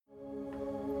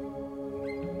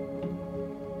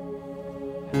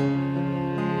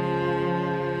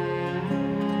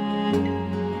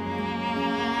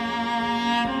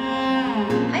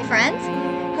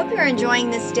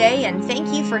enjoying this day, and thank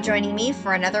you for joining me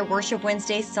for another Worship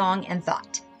Wednesday song and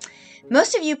thought.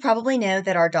 Most of you probably know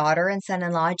that our daughter and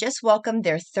son-in-law just welcomed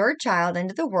their third child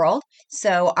into the world,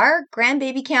 so our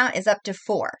grandbaby count is up to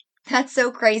 4. That's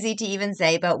so crazy to even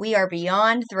say, but we are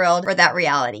beyond thrilled for that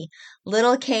reality.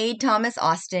 Little Cade Thomas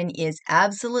Austin is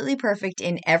absolutely perfect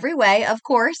in every way, of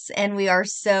course, and we are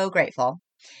so grateful.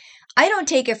 I don't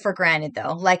take it for granted,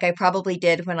 though, like I probably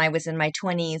did when I was in my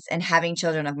 20s and having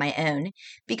children of my own,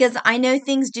 because I know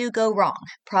things do go wrong.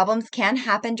 Problems can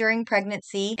happen during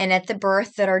pregnancy and at the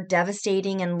birth that are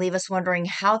devastating and leave us wondering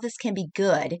how this can be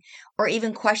good, or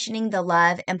even questioning the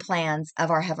love and plans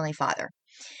of our Heavenly Father.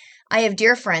 I have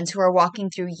dear friends who are walking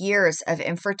through years of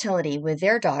infertility with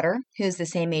their daughter, who's the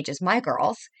same age as my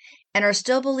girls, and are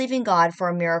still believing God for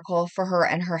a miracle for her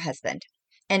and her husband.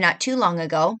 And not too long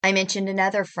ago, I mentioned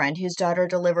another friend whose daughter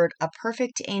delivered a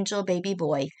perfect angel baby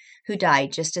boy who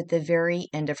died just at the very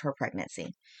end of her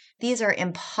pregnancy. These are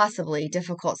impossibly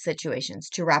difficult situations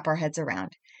to wrap our heads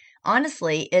around.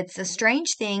 Honestly, it's a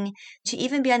strange thing to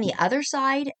even be on the other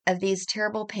side of these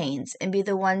terrible pains and be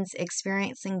the ones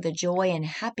experiencing the joy and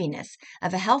happiness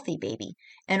of a healthy baby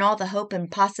and all the hope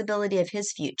and possibility of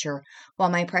his future, while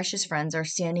my precious friends are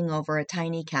standing over a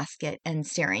tiny casket and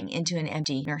staring into an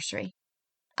empty nursery.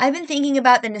 I've been thinking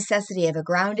about the necessity of a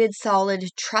grounded, solid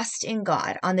trust in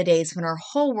God on the days when our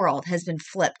whole world has been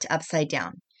flipped upside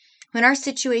down. When our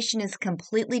situation is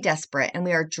completely desperate and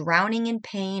we are drowning in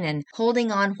pain and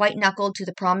holding on white-knuckled to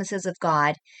the promises of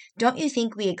God, don't you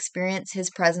think we experience His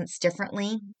presence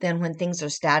differently than when things are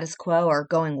status quo or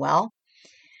going well?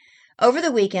 Over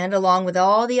the weekend, along with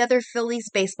all the other Phillies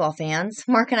baseball fans,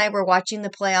 Mark and I were watching the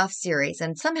playoff series,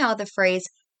 and somehow the phrase,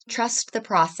 "trust the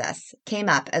process," came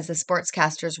up as the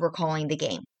sportscasters were calling the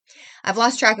game. I've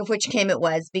lost track of which game it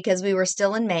was because we were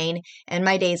still in Maine, and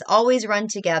my days always run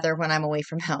together when I'm away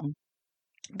from home.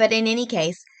 But in any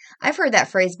case, I've heard that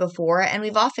phrase before, and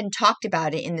we've often talked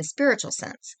about it in the spiritual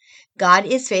sense. God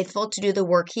is faithful to do the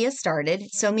work He has started,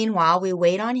 so meanwhile we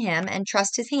wait on Him and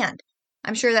trust His hand.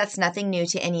 I'm sure that's nothing new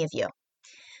to any of you.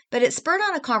 But it spurred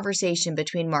on a conversation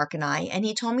between Mark and I, and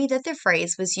he told me that the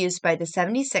phrase was used by the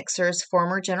 76ers'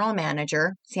 former general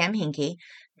manager, Sam Hinkie,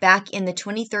 back in the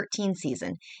 2013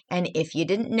 season. And if you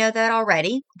didn't know that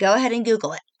already, go ahead and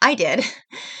Google it. I did.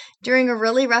 During a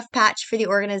really rough patch for the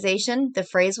organization, the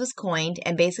phrase was coined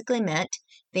and basically meant,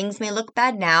 things may look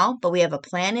bad now, but we have a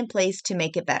plan in place to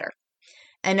make it better.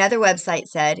 Another website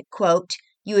said, quote,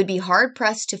 "You would be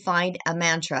hard-pressed to find a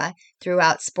mantra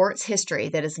throughout sports history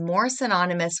that is more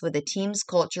synonymous with a team's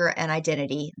culture and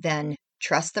identity than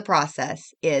trust the process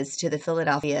is to the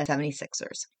Philadelphia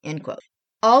 76ers, end quote.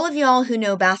 All of y'all who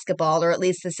know basketball, or at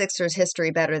least the Sixers' history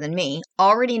better than me,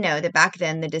 already know that back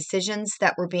then the decisions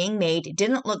that were being made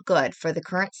didn't look good for the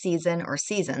current season or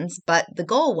seasons, but the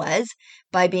goal was,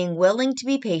 by being willing to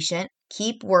be patient,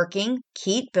 keep working,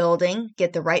 keep building,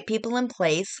 get the right people in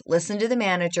place, listen to the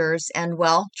managers, and,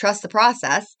 well, trust the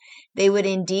process, they would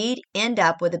indeed end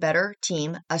up with a better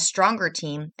team, a stronger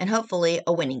team, and hopefully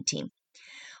a winning team.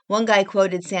 One guy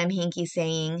quoted Sam Hinkie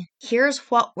saying, "Here's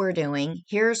what we're doing,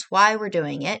 here's why we're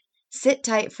doing it, sit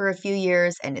tight for a few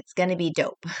years and it's going to be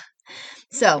dope."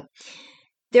 So,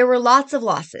 there were lots of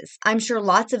losses, I'm sure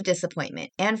lots of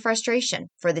disappointment and frustration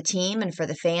for the team and for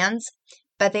the fans,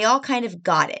 but they all kind of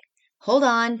got it. Hold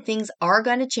on, things are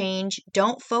going to change.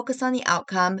 Don't focus on the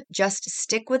outcome. Just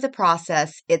stick with the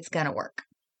process. It's going to work.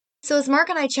 So as Mark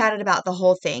and I chatted about the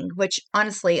whole thing, which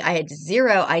honestly I had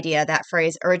zero idea that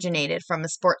phrase originated from a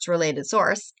sports-related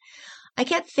source, I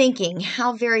kept thinking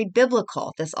how very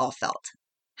biblical this all felt.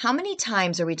 How many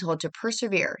times are we told to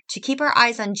persevere, to keep our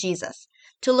eyes on Jesus,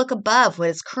 to look above what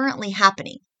is currently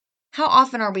happening? How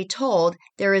often are we told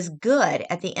there is good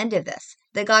at the end of this,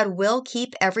 that God will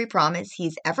keep every promise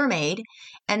He's ever made,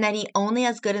 and that He only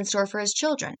has good in store for His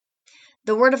children?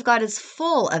 The Word of God is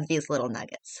full of these little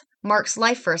nuggets. Mark's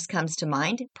life verse comes to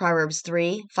mind, Proverbs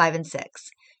 3, 5, and 6.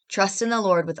 "Trust in the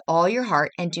Lord with all your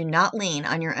heart and do not lean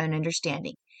on your own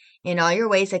understanding. In all your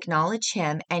ways acknowledge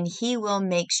Him, and He will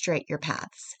make straight your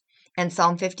paths." And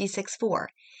Psalm 56, 4.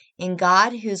 "In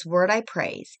God, whose word I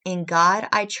praise, in God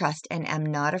I trust and am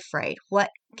not afraid. What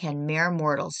can mere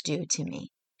mortals do to me?"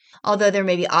 Although there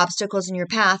may be obstacles in your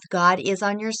path, God is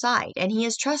on your side, and He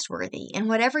is trustworthy. And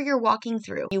whatever you're walking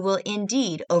through, you will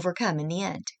indeed overcome in the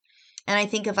end. And I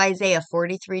think of Isaiah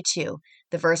 43:2,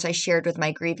 the verse I shared with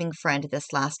my grieving friend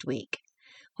this last week.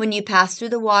 "When you pass through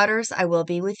the waters, I will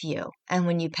be with you. And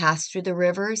when you pass through the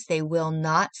rivers, they will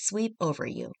not sweep over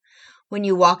you. When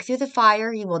you walk through the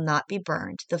fire, you will not be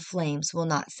burned. The flames will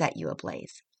not set you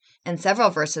ablaze." And several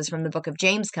verses from the book of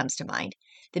James comes to mind.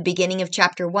 The beginning of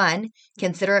chapter 1,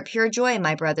 consider it pure joy,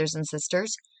 my brothers and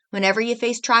sisters, whenever you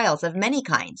face trials of many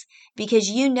kinds, because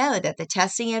you know that the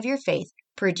testing of your faith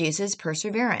produces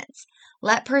perseverance.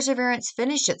 Let perseverance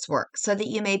finish its work so that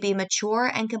you may be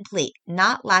mature and complete,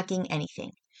 not lacking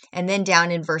anything. And then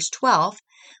down in verse 12,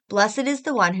 blessed is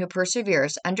the one who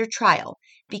perseveres under trial,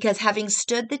 because having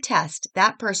stood the test,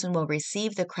 that person will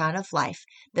receive the crown of life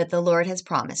that the Lord has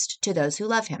promised to those who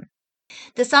love him.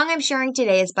 The song I'm sharing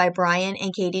today is by Brian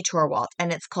and Katie Torwalt,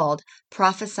 and it's called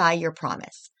Prophesy Your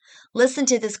Promise. Listen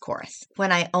to this chorus.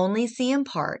 When I only see in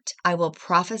part, I will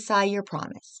prophesy your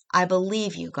promise. I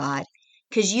believe you, God,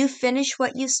 'cause you finish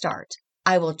what you start.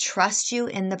 I will trust you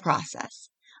in the process.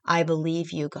 I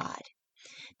believe you, God.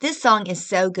 This song is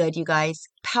so good, you guys,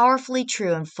 powerfully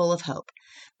true and full of hope.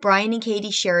 Brian and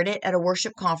Katie shared it at a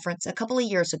worship conference a couple of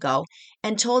years ago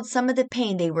and told some of the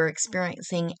pain they were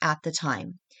experiencing at the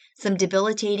time. Some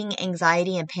debilitating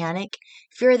anxiety and panic,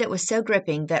 fear that was so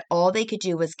gripping that all they could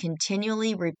do was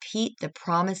continually repeat the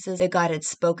promises that God had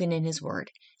spoken in His Word,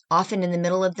 often in the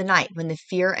middle of the night when the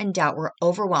fear and doubt were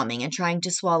overwhelming and trying to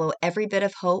swallow every bit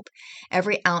of hope,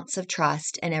 every ounce of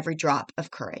trust, and every drop of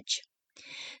courage.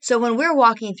 So when we're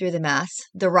walking through the mess,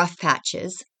 the rough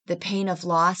patches, the pain of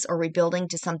loss or rebuilding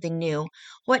to something new,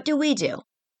 what do?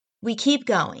 We keep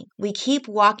going. We keep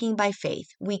walking by faith.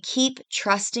 We keep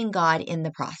trusting God in the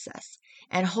process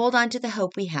and hold on to the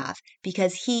hope we have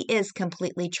because He is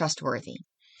completely trustworthy.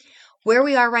 Where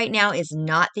we are right now is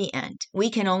not the end. We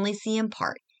can only see in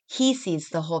part. He sees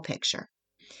the whole picture.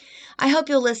 I hope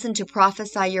you'll listen to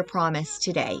Prophesy Your Promise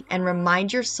today and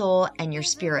remind your soul and your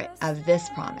spirit of this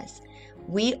promise.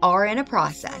 We are in a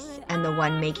process, and the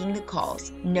one making the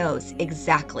calls knows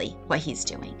exactly what He's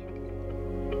doing.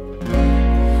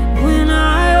 When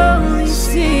I only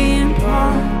see in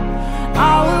part,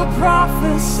 I will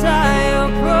prophesy your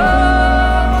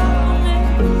promise.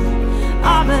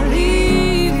 I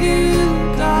believe you,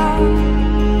 God,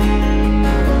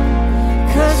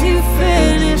 'cause you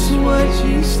finish what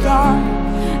you start.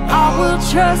 I will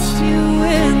trust you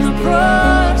in the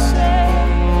process.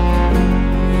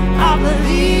 I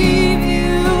believe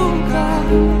you, God.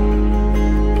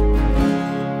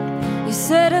 You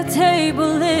set a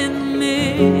table in